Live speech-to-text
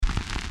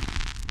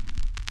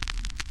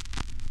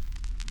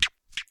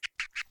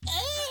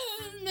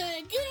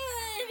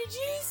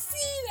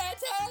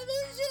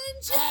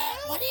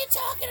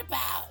talking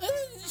about? It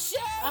was a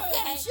show. Okay.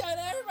 It was a show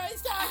that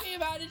everybody's talking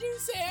about. Did you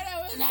see it? It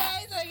was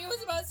amazing. It was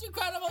the most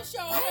incredible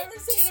show I've ever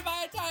seen in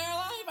my entire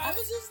life. I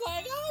was just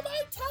like, oh,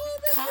 my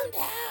television. Calm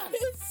down.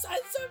 It's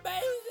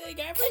amazing.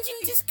 Could you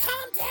just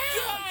calm down?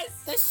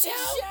 Yes. The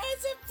show?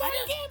 It's a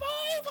fucking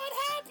believe what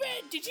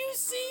happened. Did you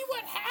see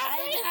what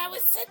happened? I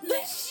was sitting there.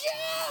 The show.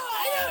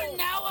 I don't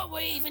know what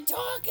we're even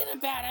talking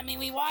about. I mean,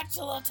 we watched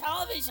a little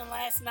television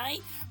last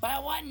night, but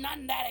it wasn't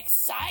nothing that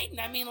exciting.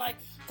 I mean, like,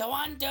 the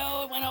one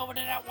dude went over to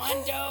that one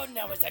dude, and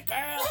there was a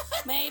girl,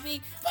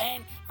 maybe,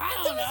 and I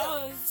don't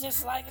know, it was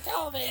just like a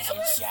television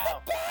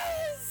show. The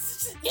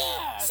best.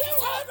 Yeah.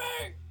 Show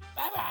ever.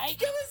 All right.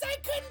 I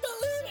couldn't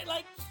believe it.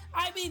 Like,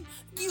 I mean,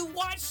 you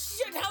watch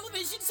your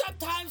television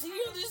sometimes, and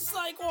you're just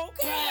like, well,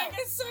 okay, Yeah. I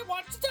guess I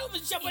watched the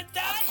television show, but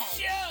that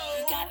show,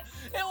 You gotta-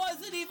 it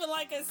wasn't even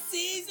like a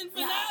season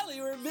finale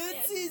or a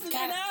mid-season You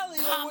gotta finale.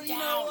 calm Or, you down.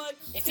 know, like,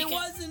 If you it can-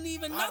 wasn't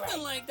even All nothing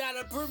right. like that.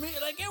 A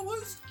premiere, like, it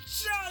was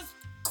just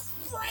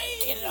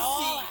crazy. Get it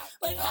all out.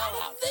 Like, Get it how all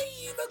did out. they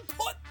even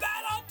put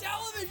that on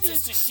television?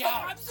 Just a show.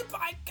 I'm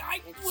surprised.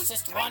 It's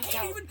just I one can't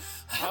tele- even.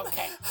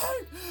 Okay.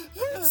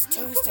 It's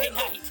Tuesday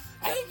night.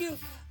 Thank you.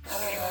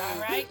 All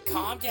right,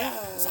 calm down.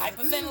 He's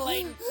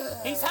hyperventilating.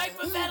 He's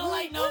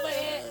hyperventilating over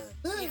here.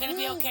 You're gonna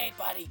be okay,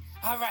 buddy.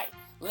 All right,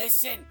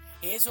 listen.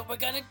 Here's what we're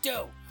gonna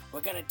do. We're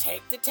gonna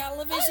take the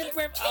television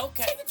privilege.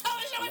 Okay. Take the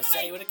television I'm away gonna from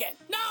say me. it again.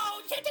 No,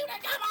 you can't do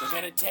that. Come on. We're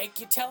gonna take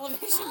your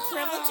television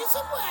privileges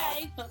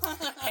away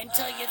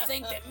until you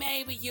think that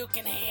maybe you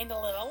can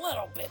handle it a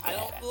little bit better. I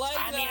don't like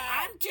I mean,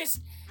 that. I'm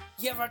just.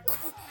 You're a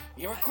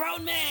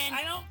grown man.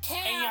 I don't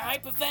care.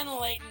 And you're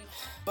hyperventilating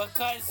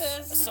because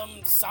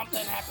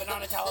something happened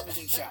on a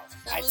television show.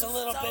 It's a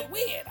little so- bit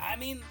weird. I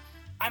mean,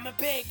 I'm a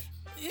pig.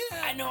 Yeah.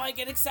 I know I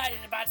get excited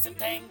about some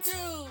things,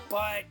 do.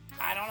 but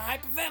I don't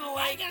hyperventilate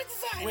I get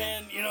excited.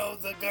 when,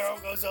 the girl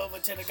goes over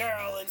to the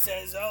girl and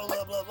says, oh,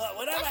 blah, blah, blah.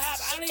 Whatever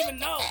happened, I don't even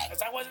know,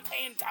 because I wasn't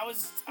paying, I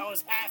was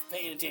half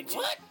paying attention.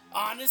 What?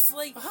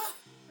 Honestly,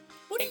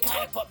 What are it you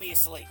kind of put me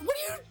asleep. What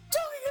are you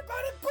talking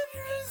about? It put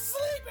you to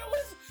sleep. It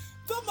was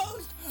the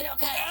most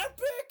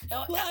epic,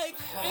 and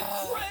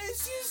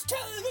craziest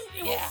television.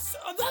 It was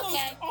the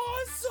most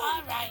awesome,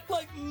 All right.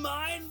 like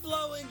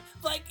mind-blowing.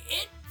 Like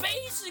it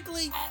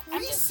basically I'm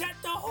reset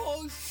the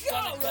whole show.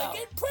 gonna go. Like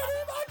it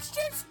pretty much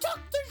just took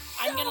the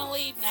show. I'm gonna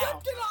leave now.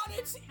 Flipped it on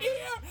its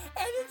ear,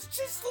 and it's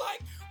just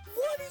like,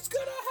 what is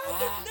gonna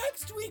happen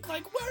next week?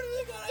 Like, where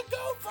are they gonna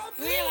go from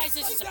You this? realize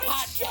this is a that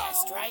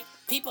podcast, show, right?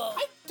 People.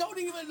 I don't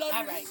even right.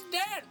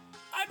 understand.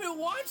 I've been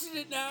watching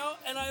it now,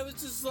 and I was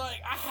just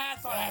like, I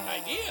thought I had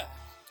an idea.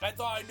 I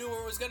thought I knew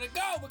where it was going to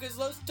go, because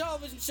those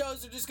television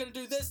shows are just going to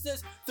do this.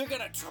 They're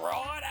going to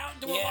draw it out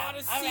into a lot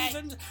of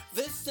seasons.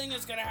 This thing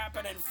is going to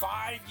happen in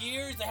 5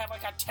 years. They have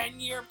like a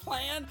 10-year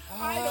plan.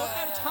 I don't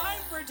have time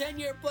for a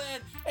 10-year plan.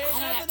 And I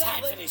don't have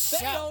time for this they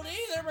show. don't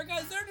either,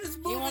 because they're just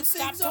moving won't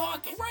stop things on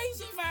talking.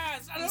 crazy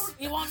fast.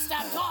 He won't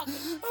stop talking.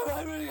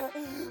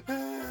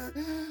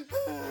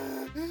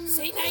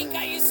 See, now you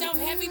got yourself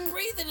heavy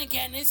breathing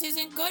again. This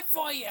isn't good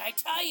for you. I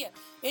tell you,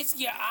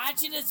 your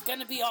oxygen is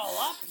gonna be all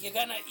up. You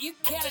gotta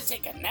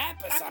take a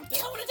nap or something.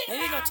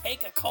 Maybe go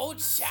take a cold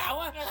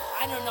shower.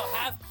 I don't know.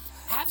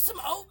 Have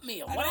some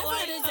oatmeal. Whatever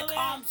it is that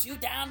calms you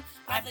down.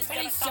 I'm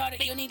pretty sure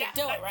that you need to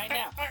do it right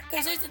now.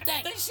 Because here's the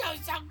thing. This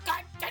show's so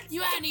good.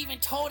 You haven't even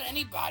told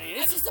anybody.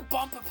 This is the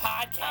Bumper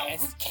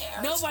Podcast. Who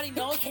cares? Nobody Who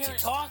knows what cares? you're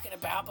talking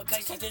about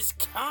because you just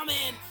come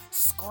in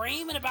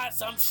screaming about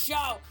some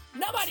show.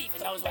 Nobody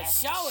even knows what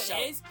show it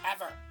is.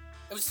 Ever.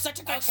 It was such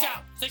a good show.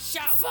 The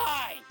show.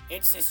 Fine.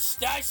 It's the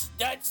show.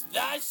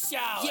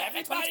 Yeah,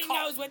 Everybody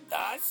knows what the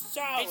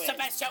show is. It's the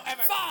best show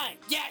ever. Fine.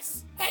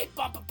 Yes. Hey,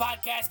 Bumper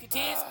Podcasters,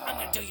 I'm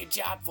going to do your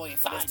job for you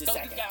for Fine, just a don't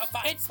do second. that.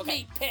 Fine. It's Okay.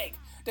 me, Pig.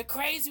 The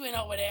crazy one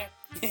over there.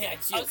 Yeah,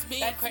 it's you. Oh, it's me,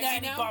 That's crazy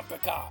Nanny now?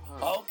 Bumpercar.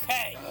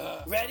 Okay.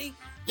 Ready?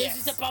 Yes.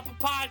 This is the Bumper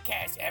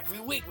Podcast. Every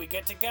week we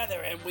get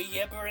together and we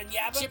yibber and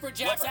yabber. Jibber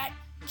jabber. What's that?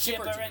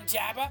 Jibber Jibber and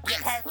jabber?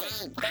 Yes.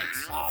 Perfect.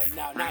 Thanks. Oh,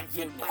 no, not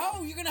you now.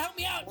 Oh, you're going to help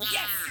me out?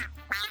 Yes.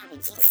 Why don't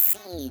you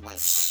see the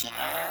show?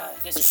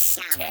 This The is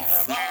show is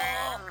terrible. so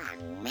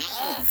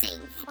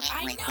amazing. I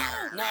It was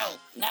know.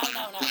 the No. right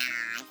guy.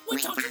 We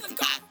We talked to talked the to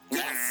guy. that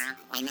Yes. girl,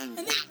 and then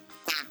that stuff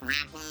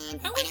happened,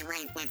 and it was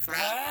just like,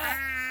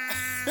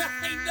 I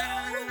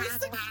know. It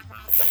was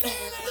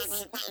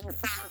everything's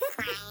so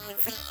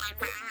crazy.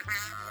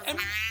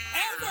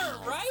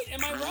 ever, right?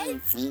 Am I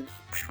right?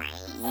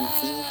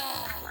 Crazy.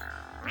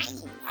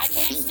 I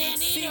can't stand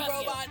See, either of you.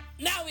 Robot,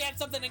 now we have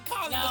something in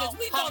common, No, because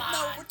we come both know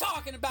on. what we're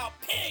talking about.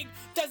 Pig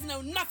doesn't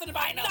know nothing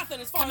about nothing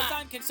as far Come as on.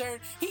 I'm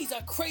concerned. He's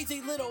a crazy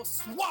little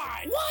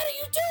swine. What are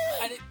you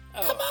doing? I didn't-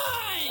 oh. Come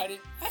on. I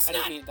didn't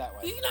not, mean it that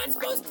way. You're not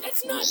supposed to.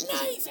 That's not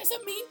nice. That's a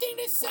mean thing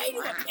to say to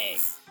a pig.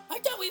 I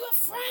thought we were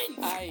friends.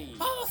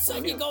 All of a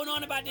sudden, you're going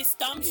on about this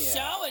dumb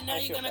show, and now I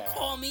you're feel going to bad.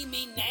 call me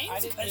mean names? I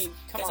didn't mean- come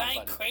Because on, I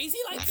ain't buddy. crazy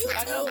like you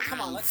I two? know. Come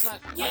on, let's not.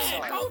 I'm Yeah,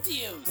 sorry. both of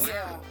you.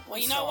 Yeah. Well,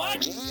 you I'm know sorry. what?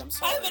 I'm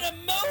sorry. I'm going to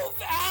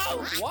move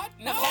out What?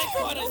 of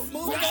headquarters.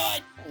 Move We're out.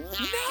 good.